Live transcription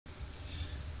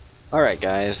Alright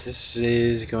guys, this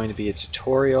is going to be a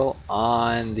tutorial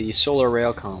on the solar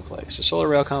rail conflicts. The solar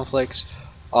rail conflicts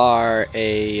are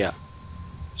a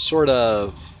sort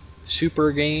of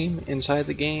super game inside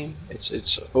the game.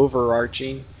 It's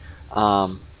overarching.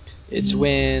 Um, it's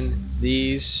when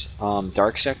these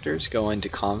dark sectors go into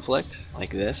conflict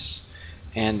like this,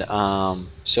 and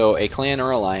so a clan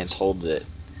or alliance holds it,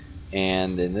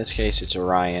 and in this case it's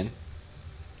Orion.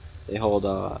 They hold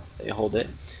it,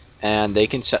 and they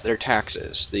can set their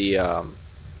taxes. The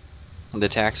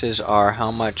taxes are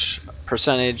how much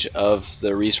percentage of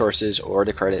the resources or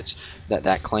the credits that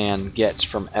that clan gets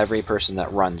from every person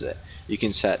that runs it. You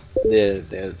can set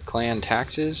the clan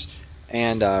taxes,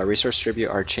 and resource tribute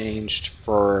are changed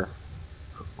for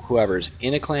whoever's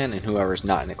in a clan and whoever's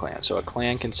not in a clan. So a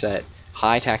clan can set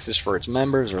high taxes for its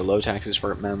members or low taxes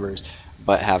for its members,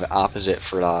 but have opposite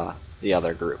for the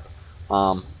other group.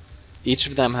 Each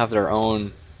of them have their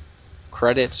own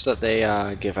credits that they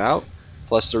give out,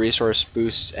 plus the resource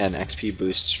boosts and XP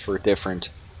boosts for different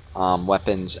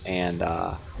weapons and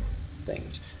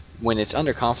things. When it's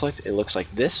under conflict, it looks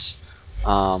like this.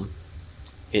 ICE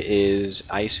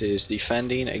is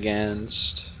defending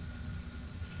against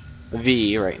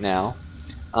V right now,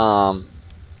 and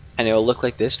it will look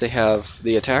like this.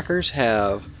 The attackers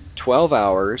have 12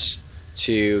 hours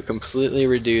to completely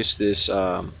reduce this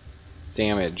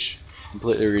damage,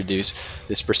 completely reduce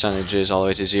this percentages all the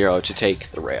way to 0 to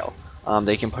take the rail.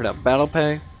 They can put up battle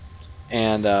pay,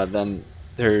 and then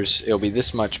it'll be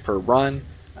this much per run,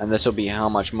 and this will be how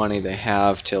much money they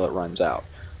have till it runs out.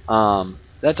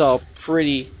 That's all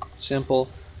pretty simple.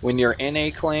 When you're in a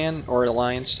clan or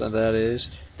alliance, that is,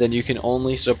 then you can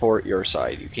only support your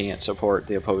side. You can't support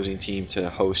the opposing team to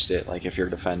host it, like if you're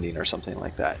defending or something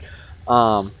like that.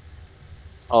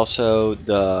 Also,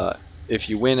 if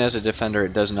you win as a defender,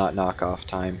 it does not knock off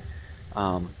time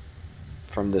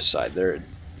from this side.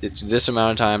 It's this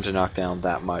amount of time to knock down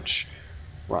that much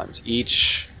runs.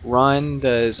 Each run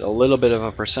does a little bit of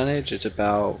a percentage. It's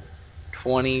about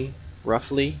 20,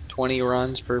 roughly 20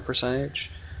 runs per percentage.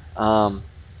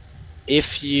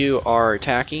 If you are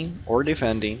attacking or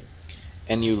defending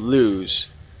and you lose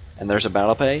and there's a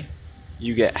battle pay,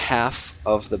 you get half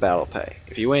of the battle pay.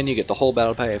 If you win, you get the whole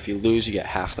battle pay. If you lose, you get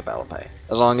half the battle pay,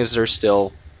 as long as there's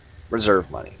still reserve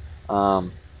money.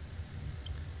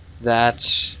 That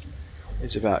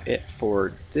is about it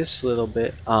for this little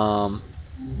bit.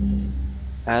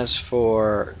 As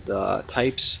for the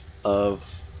types of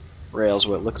rails,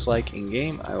 what it looks like in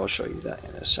game, I will show you that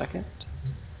in a second.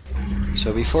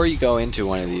 So before you go into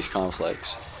one of these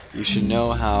conflicts, you should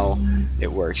know how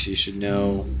it works. You should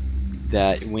know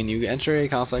that when you enter a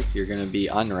conflict, you're going to be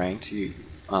unranked.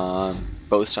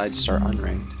 Both sides start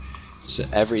unranked. So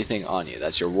everything on you.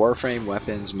 That's your Warframe,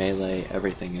 weapons, melee,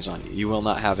 everything is on you. You will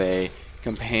not have a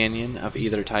companion of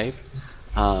either type.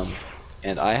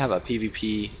 And I have a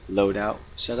PvP loadout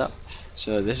set up.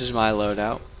 So this is my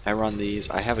loadout. I run these.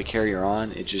 I have a carrier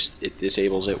on. It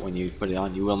disables it when you put it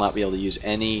on. You will not be able to use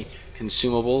any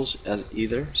consumables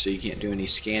either. So you can't do any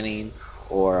scanning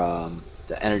or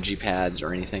the energy pads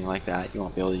or anything like that. You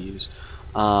won't be able to use.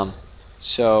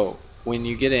 So when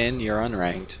you get in, you're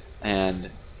unranked and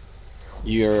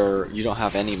you don't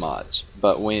have any mods.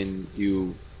 But when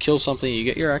you kill something, you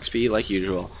get your XP like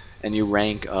usual, and you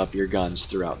rank up your guns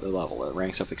throughout the level. It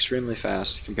ranks up extremely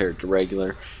fast compared to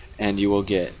regular, and you will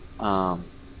get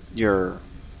your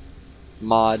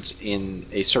mods in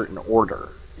a certain order.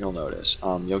 You'll notice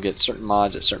you'll get certain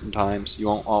mods at certain times. You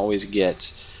won't always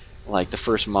get like the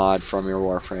first mod from your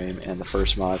Warframe and the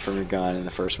first mod from your gun and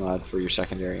the first mod for your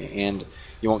secondary, and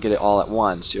you won't get it all at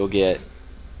once. You'll get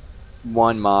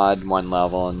one mod, one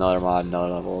level, another mod,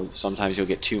 another level. Sometimes you'll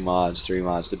get 2 mods, 3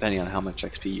 mods, depending on how much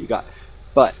XP you got.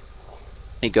 But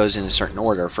it goes in a certain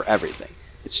order for everything.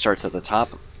 It starts at the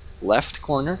top left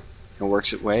corner and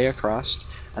works its way across,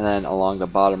 and then along the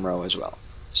bottom row as well.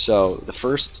 So the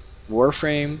first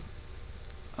Warframe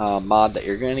mod that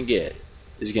you're going to get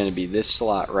is going to be this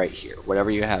slot right here,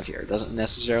 whatever you have here. It doesn't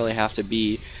necessarily have to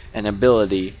be an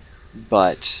ability,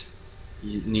 but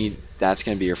that's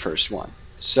going to be your first one.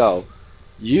 So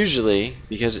usually,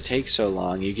 because it takes so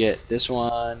long, you get this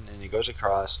one and it goes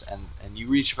across, and you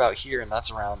reach about here, and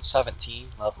that's around 17,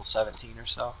 level 17 or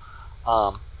so.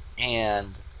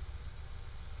 And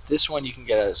this one you can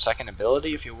get a second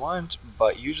ability if you want,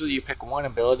 but usually you pick one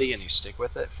ability and you stick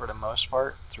with it for the most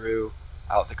part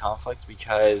throughout the conflict,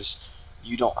 because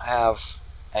you don't have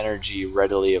energy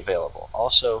readily available.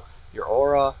 Also, your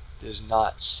aura does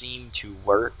not seem to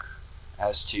work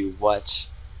as to what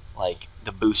like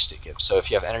the boost it gives. So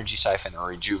if you have energy siphon or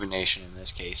rejuvenation in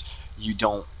this case, you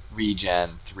don't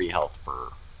regen 3 health per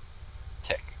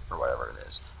tick. or whatever it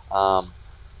is.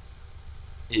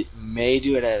 It may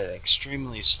do it at an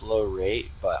extremely slow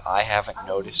rate, but I haven't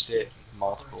noticed it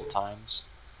multiple times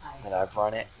that I've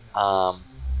run it.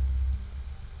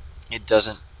 It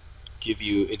doesn't give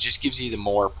you, it just gives you the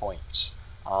more points.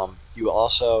 You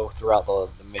also, throughout the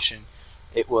mission,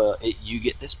 you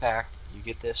get this back, you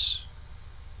get this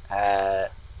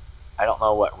at, I don't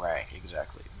know what rank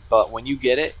exactly, but when you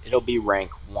get it, it'll be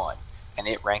rank 1, and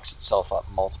it ranks itself up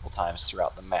multiple times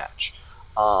throughout the match.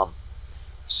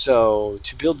 So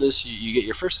to build this, you get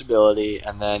your first ability,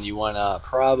 and then you want to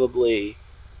probably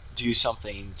do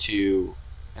something to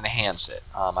enhance it.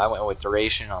 I went with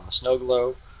duration on the snow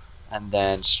globe, and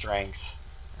then strength,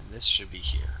 and this should be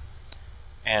here.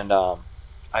 And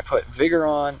I put vigor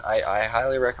on. I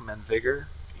highly recommend vigor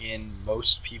in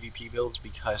most PvP builds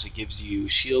because it gives you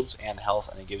shields and health,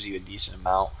 and it gives you a decent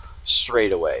amount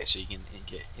straight away, so you can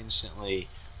get instantly,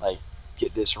 like,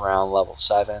 get this around level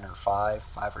 7 or 5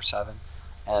 or 7,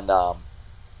 and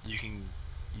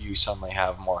you suddenly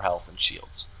have more health and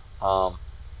shields.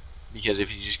 Because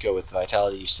if you just go with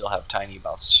vitality, you still have tiny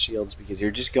amounts of shields because you're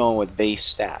just going with base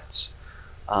stats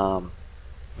when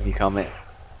you come in.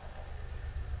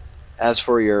 As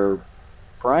for your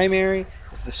primary,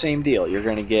 it's the same deal. You're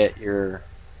going to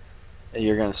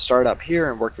start up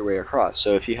here and work your way across.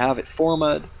 So if you have it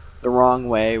formatted the wrong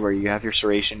way, where you have your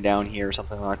serration down here or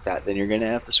something like that, then you're going to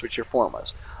have to switch your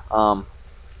formas.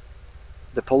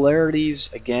 The polarities,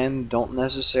 again, don't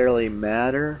necessarily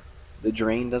matter. The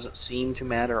drain doesn't seem to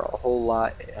matter a whole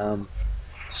lot.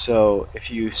 So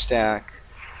if you stack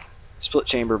split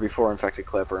chamber before infected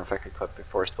clip or infected clip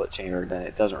before split chamber, then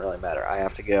it doesn't really matter. I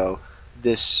have to go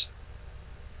this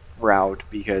route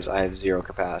because I have 0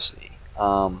 capacity.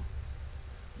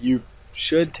 You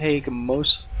should take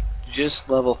most just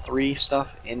level 3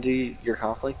 stuff into your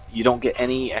conflict. You don't get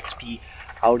any XP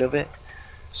out of it.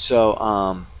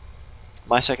 So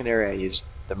my secondary, I use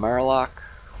the Murloc.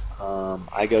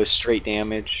 I go straight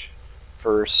damage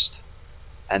first,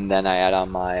 and then I add on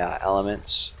my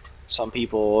elements. Some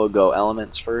people will go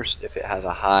elements first. If it has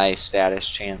a high status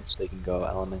chance, they can go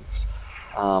elements.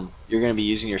 You're going to be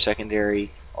using your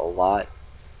secondary a lot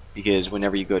because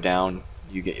whenever you go down,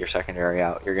 you get your secondary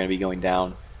out. You're going to be going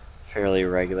down fairly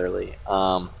regularly,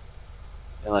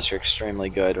 unless you're extremely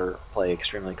good or play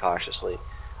extremely cautiously.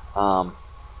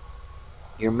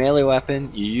 Your melee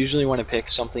weapon, you usually want to pick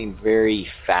something very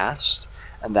fast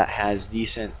and that has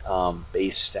decent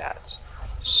base stats.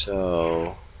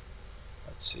 So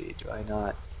let's see, do I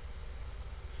not?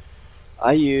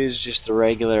 I use just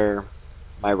the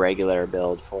my regular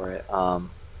build for it.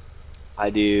 I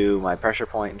do my pressure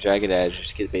point and jagged edge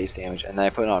just to get base damage, and then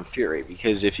I put on fury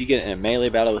because if you get in a melee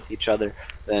battle with each other,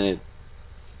 then it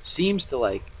seems to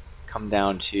like come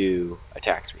down to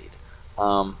attack speed.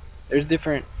 There's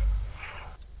different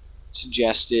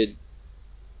suggested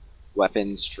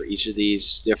weapons for each of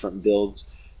these different builds.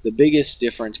 The biggest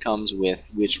difference comes with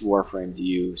which Warframe do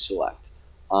you select.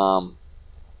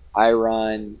 I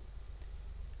run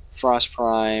Frost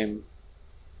Prime,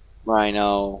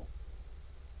 Rhino,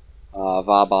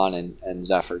 Vauban, and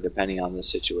Zephyr, depending on the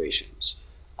situations.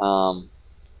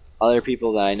 Other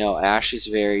people that I know, Ash is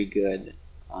very good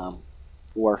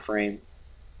Warframe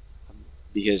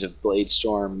because of Blade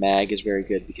Storm. Mag is very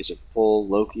good because of Pull.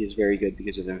 Loki is very good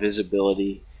because of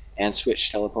invisibility, and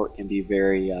Switch Teleport can be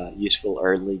very useful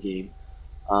early game.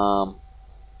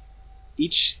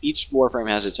 Each Warframe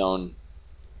has its own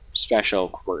special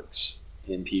quirks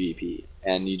in PvP,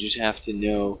 and you just have to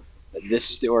know that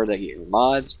this is the order that you get your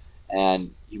mods,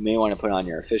 and you may want to put on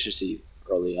your efficiency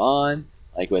early on,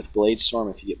 like with Blade Storm.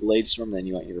 If you get Blade Storm, then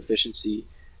you want your efficiency,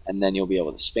 and then you'll be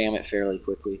able to spam it fairly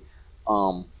quickly.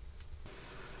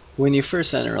 When you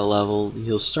first enter a level,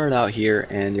 you'll start out here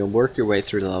and you'll work your way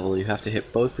through the level. You have to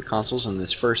hit both the consoles in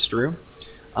this first room.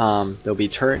 There'll be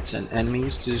turrets and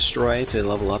enemies to destroy to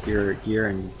level up your gear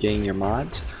and gain your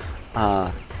mods.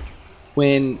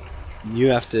 When you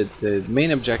have to, the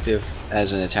main objective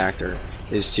as an attacker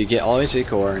is to get all the way to the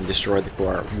core and destroy the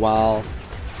core, while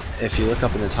if you look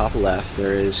up in the top left,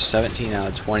 there is 17 out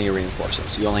of 20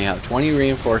 reinforcements. You only have 20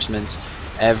 reinforcements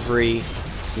every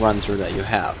run through that you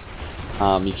have.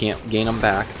 You can't gain them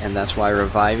back, and that's why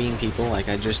reviving people like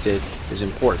I just did is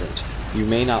important. You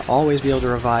may not always be able to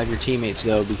revive your teammates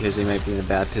though, because they might be in a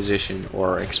bad position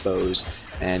or exposed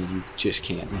and you just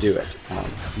can't do it.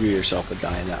 You yourself would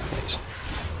die in that case.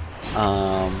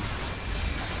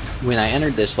 When I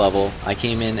entered this level, I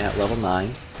came in at level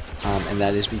 9, and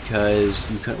that is because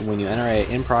when you enter an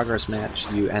in-progress match,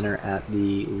 you enter at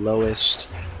the lowest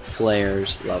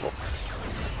player's level.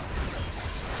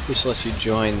 This lets you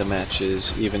join the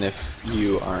matches even if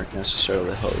you aren't necessarily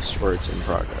the host or it's in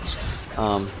progress.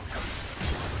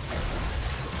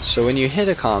 So when you hit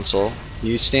a console,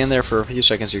 you stand there for a few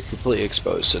seconds, you're completely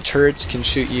exposed. So turrets can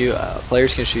shoot you,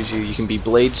 players can shoot you, you can be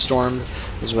blade stormed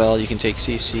as well, you can take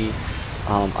CC.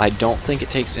 I don't think it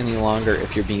takes any longer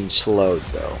if you're being slowed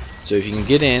though. So if you can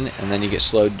get in and then you get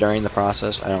slowed during the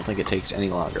process, I don't think it takes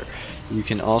any longer. You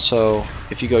can also,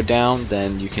 if you go down,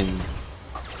 then you can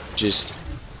just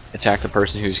attack the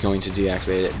person who's going to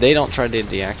deactivate it. They don't try to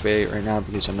deactivate it right now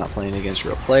because I'm not playing against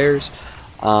real players.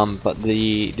 But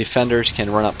the defenders can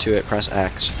run up to it, press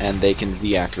X, and they can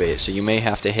deactivate it. So you may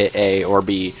have to hit A or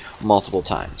B multiple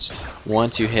times.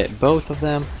 Once you hit both of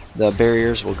them, the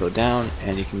barriers will go down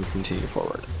and you can continue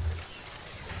forward.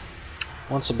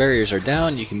 Once the barriers are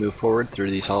down, you can move forward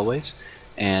through these hallways,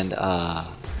 and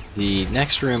the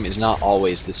next room is not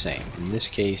always the same. In this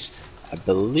case, I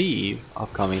believe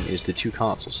upcoming is the 2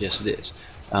 consoles. Yes, it is.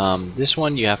 This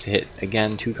one you have to hit,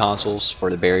 again, 2 consoles for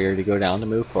the barrier to go down to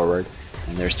move forward.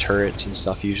 And there's turrets and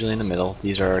stuff usually in the middle.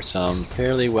 These are some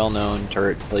fairly well-known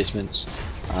turret placements.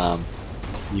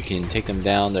 You can take them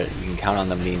down, you can count on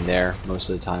them being there most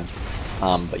of the time.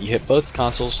 But you hit both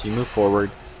consoles, you move forward.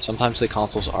 Sometimes the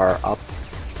consoles are up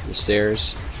the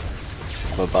stairs,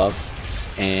 up above,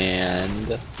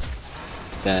 and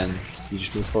then you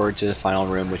just move forward to the final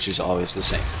room, which is always the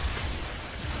same.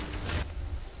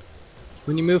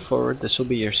 When you move forward, this will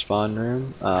be your spawn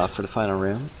room for the final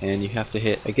room, and you have to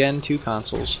hit, again, 2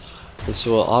 consoles. This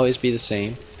will always be the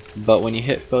same, but when you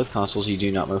hit both consoles, you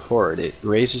do not move forward. It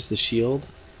raises the shield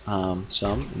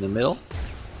some in the middle,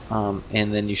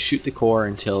 and then you shoot the core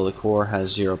until the core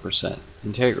has 0%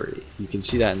 integrity. You can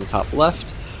see that in the top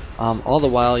left. All the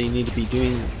while, you need to be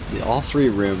doing all 3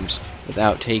 rooms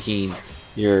without taking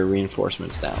your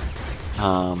reinforcements down.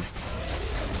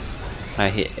 I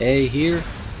hit A here.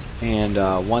 And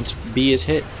once B is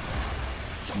hit,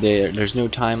 there's no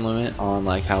time limit on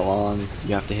like how long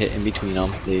you have to hit in between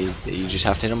them. You just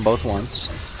have to hit them both once,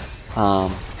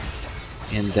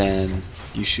 and then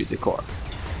you shoot the core,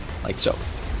 like so.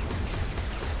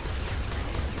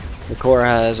 The core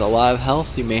has a lot of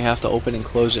health. You may have to open and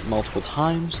close it multiple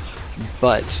times,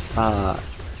 but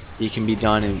it can be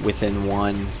done within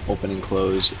one open and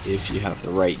close if you have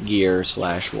the right gear /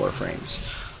 warframes.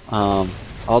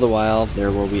 All the while, there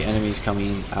will be enemies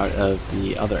coming out of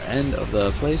the other end of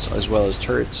the place, as well as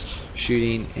turrets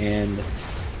shooting and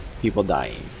people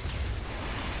dying.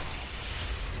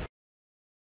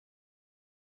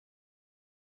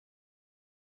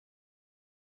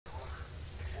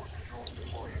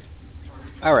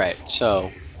 Alright,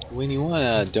 so when you want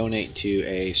to donate to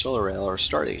a solar rail or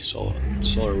start a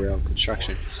solar rail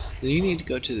construction, then you need to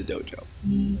go to the dojo.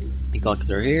 You click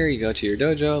through here, you go to your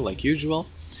dojo like usual.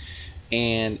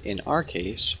 And in our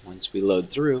case, once we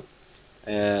load through,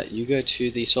 you go to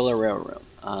the solar rail room.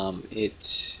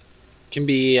 It can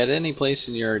be at any place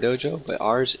in your dojo, but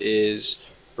ours is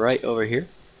right over here.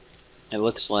 It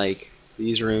looks like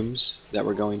these rooms that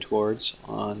we're going towards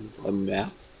on the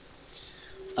map.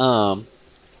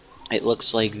 It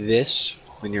looks like this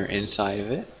when you're inside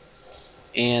of it.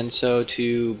 And so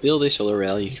to build a solar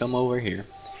rail, you come over here.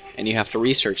 And you have to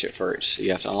research it first. So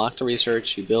you have to unlock the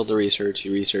research, you build the research,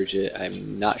 you research it.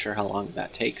 I'm not sure how long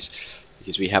that takes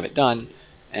because we have it done.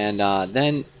 And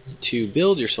then to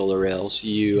build your solar rails,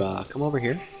 you come over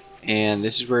here, and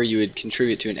this is where you would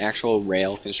contribute to an actual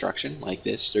rail construction like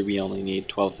this. So we only need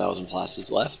 12,000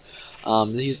 plastids left.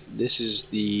 This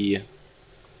is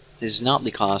not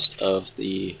the cost of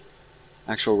the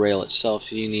actual rail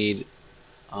itself. You need,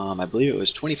 I believe it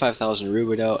was 25,000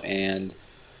 rubido and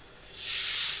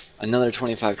another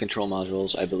 25 control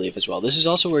modules, I believe, as well. This is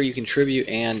also where you contribute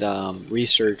and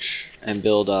research and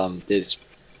build the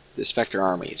Spectre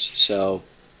armies. So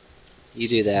you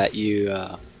do that.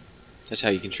 That's how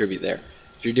you contribute there.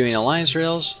 If you're doing Alliance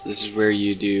rails, this is where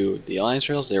you do the Alliance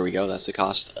rails. There we go. That's the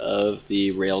cost of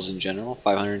the rails in general.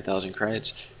 500,000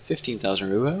 credits, 15,000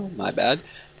 rubo, my bad,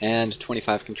 and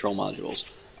 25 control modules.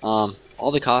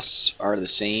 All the costs are the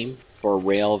same for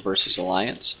rail versus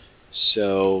Alliance,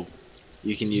 so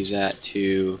you can use that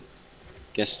to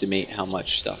guesstimate how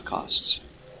much stuff costs.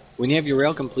 When you have your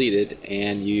rail completed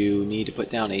and you need to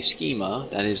put down a schema,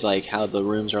 that is like how the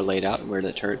rooms are laid out and where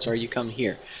the turrets are, you come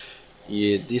here.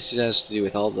 This has to do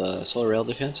with all the solar rail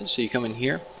defenses, so you come in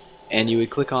here and you would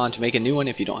click on to make a new one.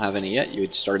 If you don't have any yet, you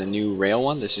would start a new rail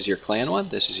one. This is your clan one,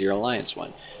 this is your alliance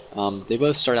one. They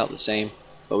both start out the same,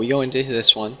 but we go into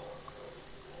this one,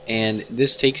 and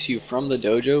this takes you from the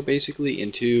dojo basically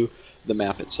into the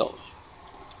map itself.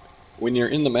 When you're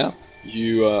in the map,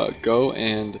 you go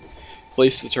and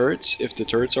place the turrets. If the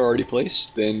turrets are already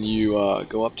placed, then you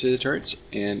go up to the turrets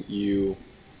and you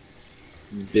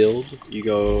build. You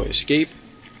go escape,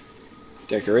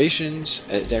 decorations,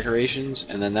 edit decorations,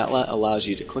 and then that allows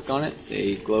you to click on it.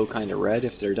 They glow kind of red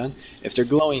if they're done. If they're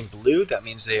glowing blue, that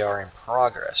means they are in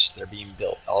progress. They're being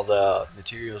built. All the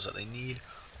materials that they need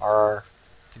are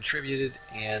contributed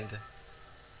and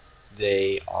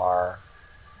they are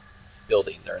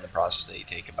building. They're in the process. They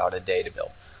take about a day to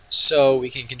build. So we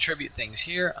can contribute things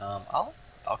here. I'll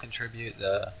contribute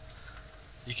the.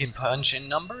 You can punch in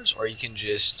numbers, or you can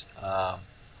just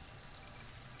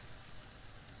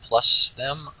plus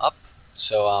them up.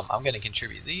 So I'm going to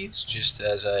contribute these just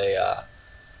as a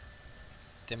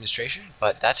demonstration.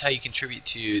 But that's how you contribute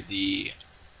to the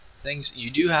things. You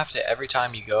do have to, every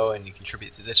time you go and you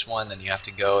contribute to this one, then you have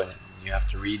to go and you have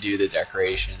to redo the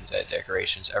decorations, edit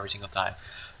decorations every single time.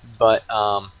 But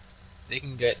they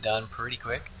can get done pretty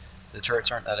quick. The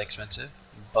turrets aren't that expensive.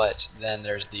 But then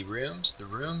there's the rooms. The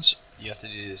rooms, you have to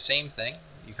do the same thing.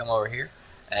 You come over here,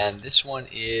 and this one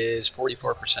is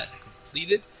 44%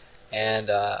 completed,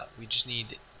 and we just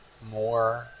need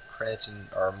more credits and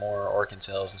or more Orkin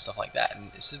cells and stuff like that.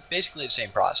 And it's basically the same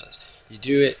process. You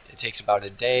do it. It takes about a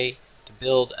day to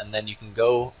build, and then you can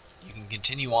go. You can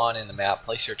continue on in the map,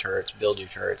 place your turrets, build your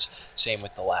turrets. Same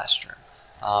with the last room.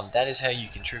 That is how you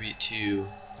contribute to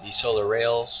the solar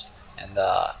rails and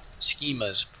the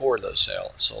schemas for those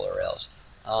solar rails.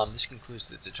 This concludes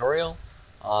the tutorial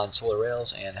on solar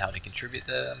rails and how to contribute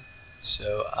them.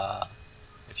 So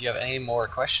if you have any more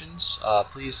questions,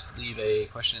 please leave a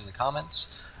question in the comments,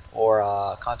 or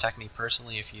contact me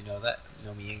personally if you know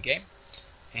me in game.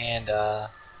 And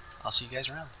I'll see you guys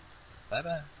around. Bye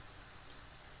bye.